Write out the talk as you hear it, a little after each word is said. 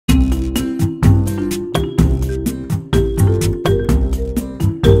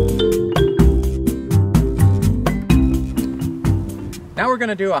going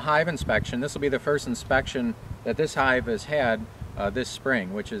to do a hive inspection. This will be the first inspection that this hive has had this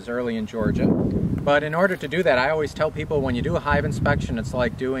spring, which is early in Georgia. But in order to do that, I always tell people when you do a hive inspection, it's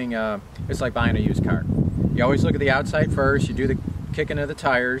like buying a used car. You always look at the outside first, you do the kicking of the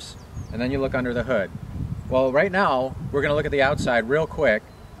tires, and then you look under the hood. Well, right now, we're going to look at the outside real quick.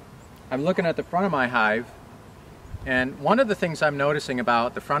 I'm looking at the front of my hive, and one of the things I'm noticing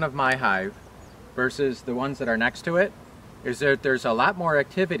about the front of my hive versus the ones that are next to it is that there's a lot more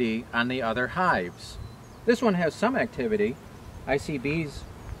activity on the other hives. This one has some activity. I see bees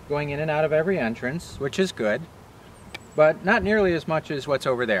going in and out of every entrance, which is good, but not nearly as much as what's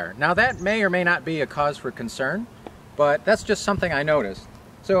over there. Now that may or may not be a cause for concern, but that's just something I noticed.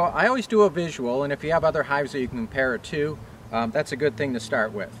 So I always do a visual, and if you have other hives that you can compare it to, that's a good thing to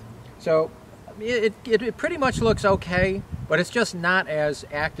start with. So it pretty much looks okay, but it's just not as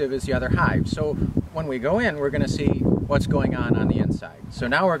active as the other hives. So when we go in, we're going to see what's going on the inside. So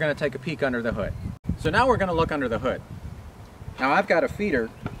now we're going to take a peek under the hood. So now we're going to look under the hood. Now I've got a feeder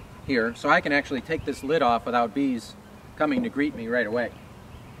here, so I can actually take this lid off without bees coming to greet me right away.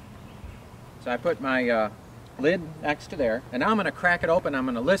 So I put my lid next to there, and now I'm going to crack it open. I'm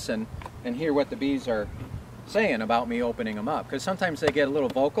going to listen and hear what the bees are saying about me opening them up, because sometimes they get a little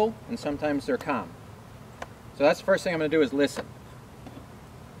vocal and sometimes they're calm. So that's the first thing I'm going to do is listen.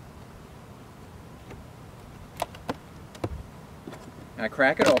 I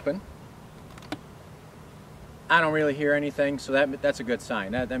crack it open. I don't really hear anything, so that's a good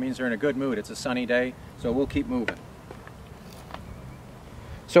sign. That means they're in a good mood. It's a sunny day, so we'll keep moving.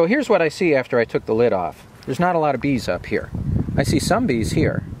 So here's what I see after I took the lid off. There's not a lot of bees up here. I see some bees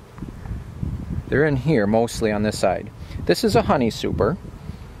here. They're in here mostly on this side. This is a honey super,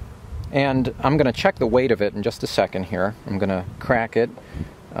 and I'm going to check the weight of it in just a second here. I'm going to crack it,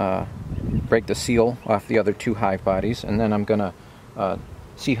 break the seal off the other two hive bodies, and then I'm going to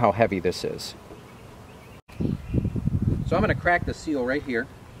see how heavy this is. So I'm going to crack the seal right here,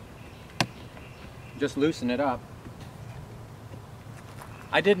 just loosen it up.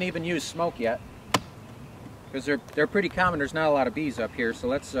 I didn't even use smoke yet, because they're pretty common. There's not a lot of bees up here, so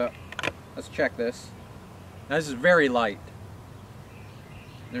let's check this. Now, this is very light.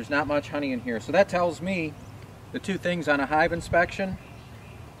 There's not much honey in here, so that tells me the two things on a hive inspection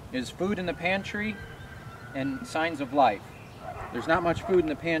is food in the pantry and signs of life. There's not much food in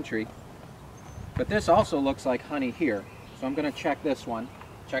the pantry, but this also looks like honey here. So I'm going to check this one,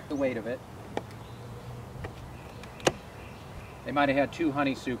 check the weight of it. They might have had 2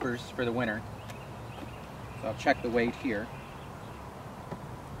 honey supers for the winter. So I'll check the weight here.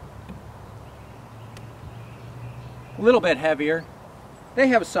 A little bit heavier. They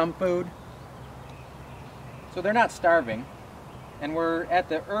have some food, so they're not starving, and we're at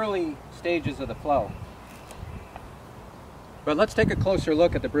the early stages of the flow. But let's take a closer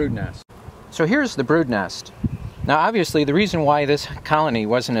look at the brood nest. So here's the brood nest. Now obviously the reason why this colony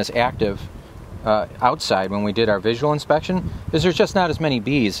wasn't as active outside when we did our visual inspection is there's just not as many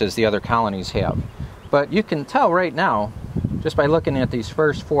bees as the other colonies have. But you can tell right now, just by looking at these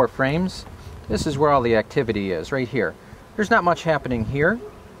first 4 frames, this is where all the activity is, right here. There's not much happening here.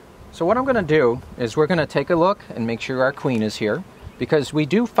 So what I'm going to do is we're going to take a look and make sure our queen is here, because we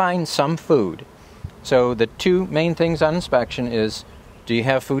do find some food. So the 2 main things on inspection is, do you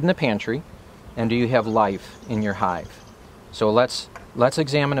have food in the pantry, and do you have life in your hive? So let's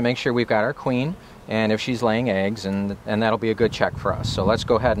examine to make sure we've got our queen, and if she's laying eggs, and that'll be a good check for us. So let's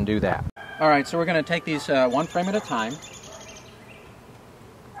go ahead and do that. All right, so we're going to take these 1 frame at a time.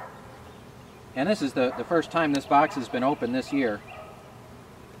 And this is the first time this box has been opened this year.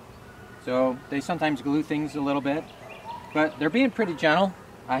 So they sometimes glue things a little bit, but they're being pretty gentle.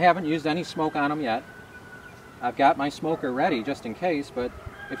 I haven't used any smoke on them yet. I've got my smoker ready just in case, but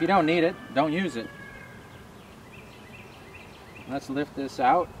if you don't need it, don't use it. Let's lift this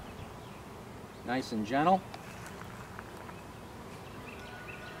out, nice and gentle.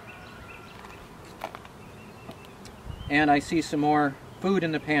 And I see some more food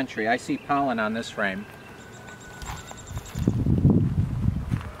in the pantry. I see pollen on this frame.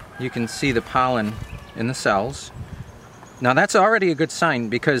 You can see the pollen in the cells. Now that's already a good sign,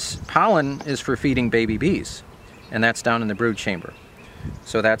 because pollen is for feeding baby bees, and that's down in the brood chamber.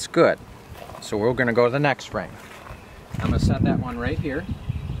 So that's good. So we're going to go to the next frame. I'm going to set that one right here.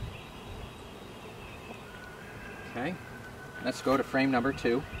 Okay, let's go to frame number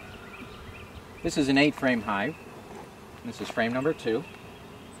 2. This is an 8-frame hive. This is frame number 2.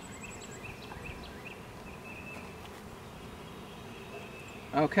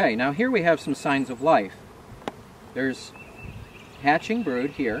 Okay, now here we have some signs of life. There's hatching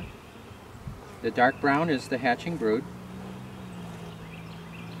brood here. The dark brown is the hatching brood.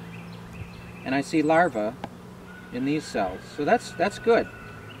 and I see larvae in these cells. So that's good.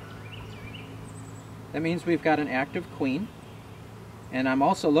 That means we've got an active queen. And I'm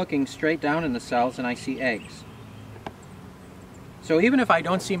also looking straight down in the cells and I see eggs. So even if I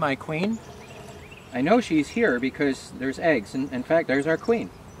don't see my queen, I know she's here because there's eggs. And in fact, there's our queen.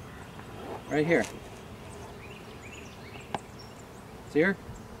 Right here. See her?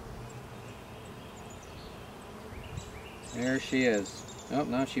 There she is. Oh,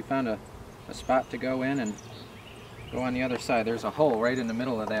 now she found a spot to go in and go on the other side. There's a hole right in the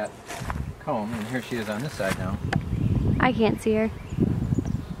middle of that comb, and here she is on this side now. I can't see her.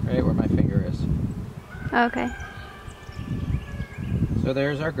 Right where my finger is. Okay. So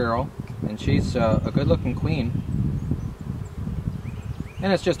there's our girl, and she's a good-looking queen.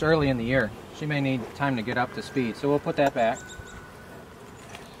 And it's just early in the year. She may need time to get up to speed, so we'll put that back.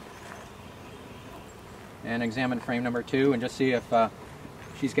 And examine frame number 2 and just see if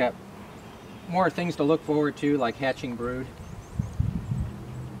she's got more things to look forward to, like hatching brood.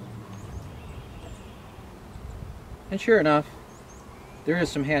 And sure enough, there is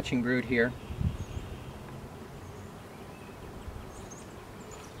some hatching brood here.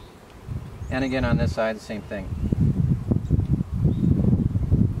 And again on this side, the same thing.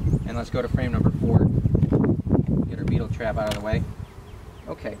 And let's go to frame number 4. Get our beetle trap out of the way.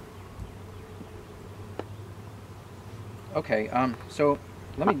 Okay. Okay, so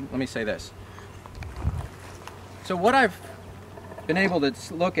let me say this. So what I've been able to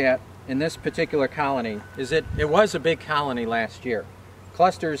look at in this particular colony is it was a big colony last year.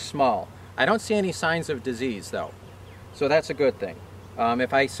 Cluster's small. I don't see any signs of disease though, so that's a good thing.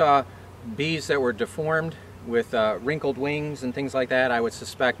 If I saw bees that were deformed with wrinkled wings and things like that, I would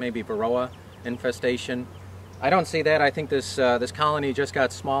suspect maybe Varroa infestation. I don't see that. I think this colony just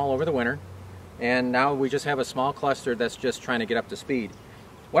got small over the winter, and now we just have a small cluster that's just trying to get up to speed.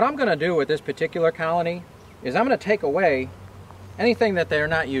 What I'm going to do with this particular colony is I'm going to take away anything that they're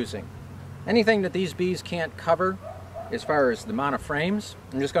not using. Anything that these bees can't cover as far as the amount of frames,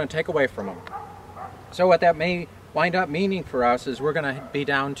 I'm just going to take away from them. So what that may wind up meaning for us is we're going to be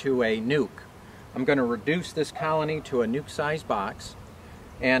down to a nuke. I'm going to reduce this colony to a nuke-sized box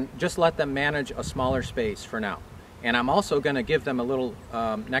and just let them manage a smaller space for now. And I'm also going to give them a little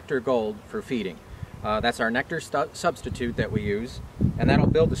nectar gold for feeding. That's our nectar substitute that we use, and that'll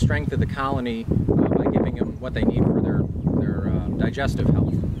build the strength of the colony by giving them what they need for their digestive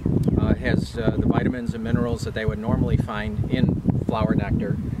health. It has the vitamins and minerals that they would normally find in flower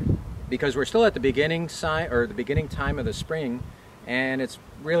nectar, because we're still at the beginning time of the spring, and it's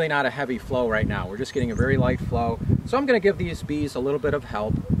really not a heavy flow right now. We're just getting a very light flow. So I'm going to give these bees a little bit of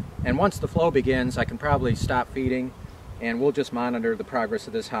help, and once the flow begins, I can probably stop feeding, and we'll just monitor the progress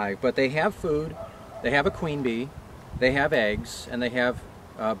of this hive. But they have food, they have a queen bee, they have eggs, and they have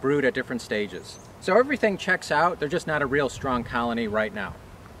brood at different stages. So everything checks out. They're just not a real strong colony right now.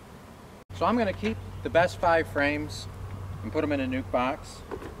 So I'm going to keep the best 5 frames and put them in a nuke box.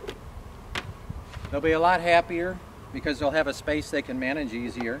 They'll be a lot happier because they'll have a space they can manage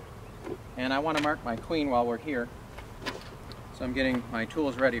easier. And I want to mark my queen while we're here. So I'm getting my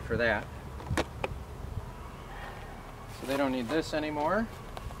tools ready for that. So they don't need this anymore.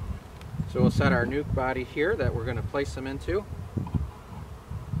 So we'll set our nuke body here that we're going to place them into.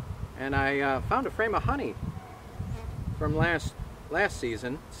 And I found a frame of honey from last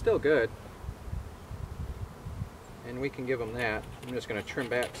season. Still good. And we can give them that. I'm just going to trim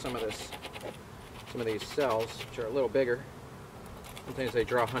back some of these cells, which are a little bigger. Sometimes they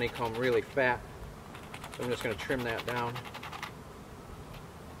draw honeycomb really fat. So I'm just going to trim that down.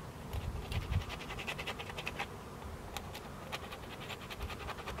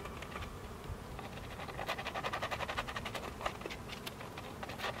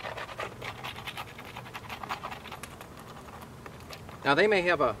 Now they may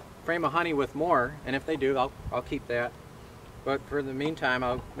have a frame of honey with more, and if they do, I'll keep that. But for the meantime,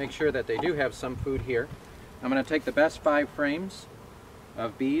 I'll make sure that they do have some food here. I'm going to take the best 5 frames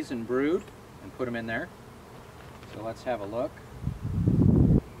of bees and brood and put them in there. So let's have a look.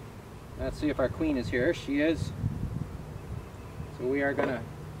 Let's see if our queen is here. She is. So we are going to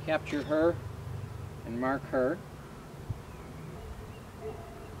capture her and mark her.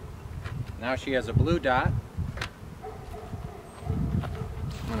 Now she has a blue dot.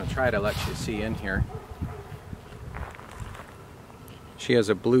 I'm going to try to let you see in here. She has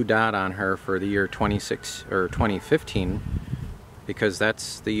a blue dot on her for the year 2015 because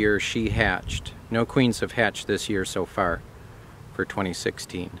that's the year she hatched. No queens have hatched this year so far for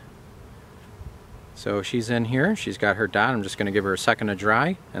 2016. So she's in here. She's got her dot. I'm just going to give her a second to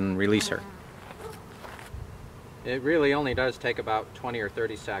dry and release her. It really only does take about 20 or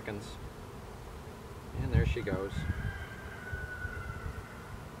 30 seconds. she goes.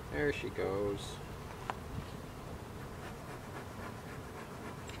 There she goes.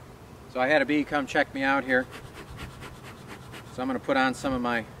 So I had a bee come check me out here. So I'm going to put on some of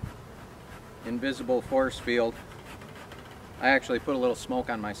my invisible force field. I actually put a little smoke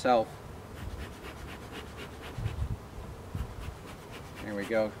on myself. There we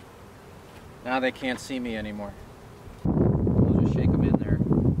go. Now they can't see me anymore. I'll just shake them in there.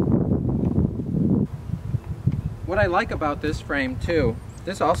 What I like about this frame too,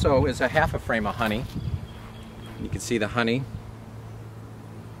 this also is a half a frame of honey. You can see the honey.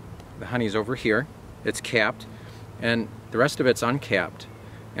 The honey's over here. It's capped, and the rest of it's uncapped.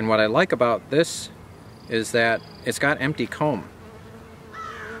 And what I like about this is that it's got empty comb,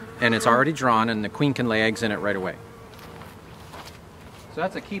 and it's already drawn, and the queen can lay eggs in it right away. So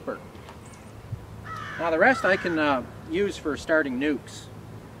that's a keeper. Now the rest I can use for starting nukes.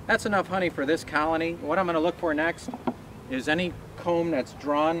 That's enough honey for this colony. What I'm going to look for next is any comb that's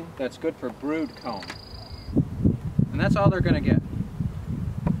drawn that's good for brood comb. And that's all they're going to get.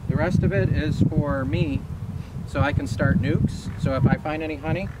 The rest of it is for me, so I can start nukes. So if I find any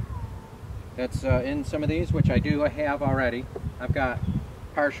honey that's in some of these, which I do have already, I've got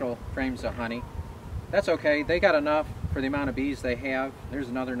partial frames of honey. That's okay, they got enough for the amount of bees they have. There's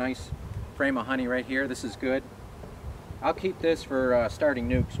another nice frame of honey right here. This is good. I'll keep this for starting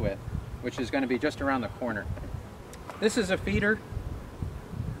nukes with, which is going to be just around the corner. This is a feeder,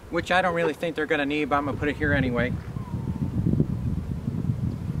 which I don't really think they're going to need, but I'm going to put it here anyway.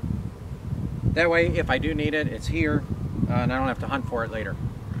 That way, if I do need it, it's here, and I don't have to hunt for it later.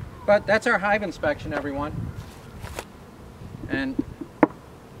 But that's our hive inspection, everyone. And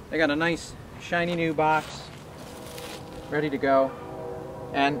they got a nice, shiny new box, ready to go.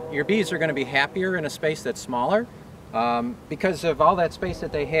 And your bees are going to be happier in a space that's smaller, because of all that space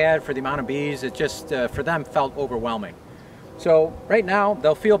that they had for the amount of bees. It just, for them, felt overwhelming. So right now,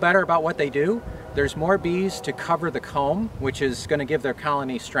 they'll feel better about what they do. There's more bees to cover the comb, which is going to give their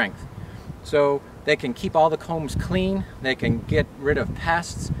colony strength. So they can keep all the combs clean, they can get rid of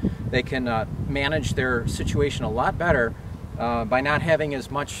pests, they can manage their situation a lot better by not having as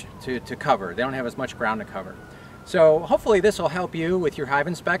much to cover. They don't have as much ground to cover. So hopefully this will help you with your hive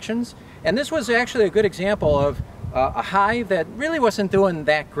inspections. And this was actually a good example of a hive that really wasn't doing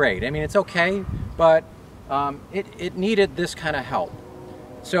that great. I mean, it's okay, but it needed this kind of help.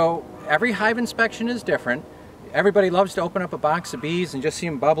 So every hive inspection is different. Everybody loves to open up a box of bees and just see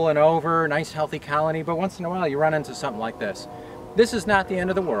them bubbling over, nice healthy colony, but once in a while you run into something like this. This is not the end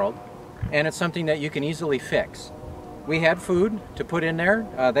of the world, and it's something that you can easily fix. We had food to put in there.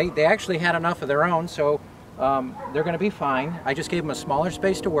 They actually had enough of their own, so they're going to be fine. I just gave them a smaller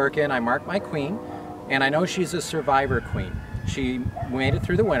space to work in. I marked my queen, and I know she's a survivor queen. She made it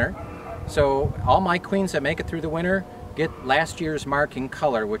through the winter, so all my queens that make it through the winter get last year's marking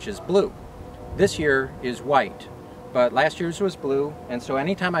color, which is blue. This year is white, but last year's was blue, and so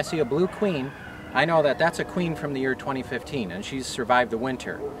anytime I see a blue queen, I know that that's a queen from the year 2015, and she's survived the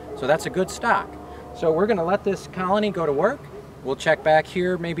winter. So that's a good stock. So we're going to let this colony go to work. We'll check back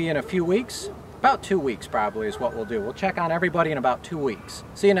here maybe in a few weeks. About 2 weeks probably is what we'll do. We'll check on everybody in about 2 weeks.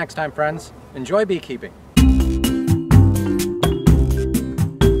 See you next time, friends. Enjoy beekeeping.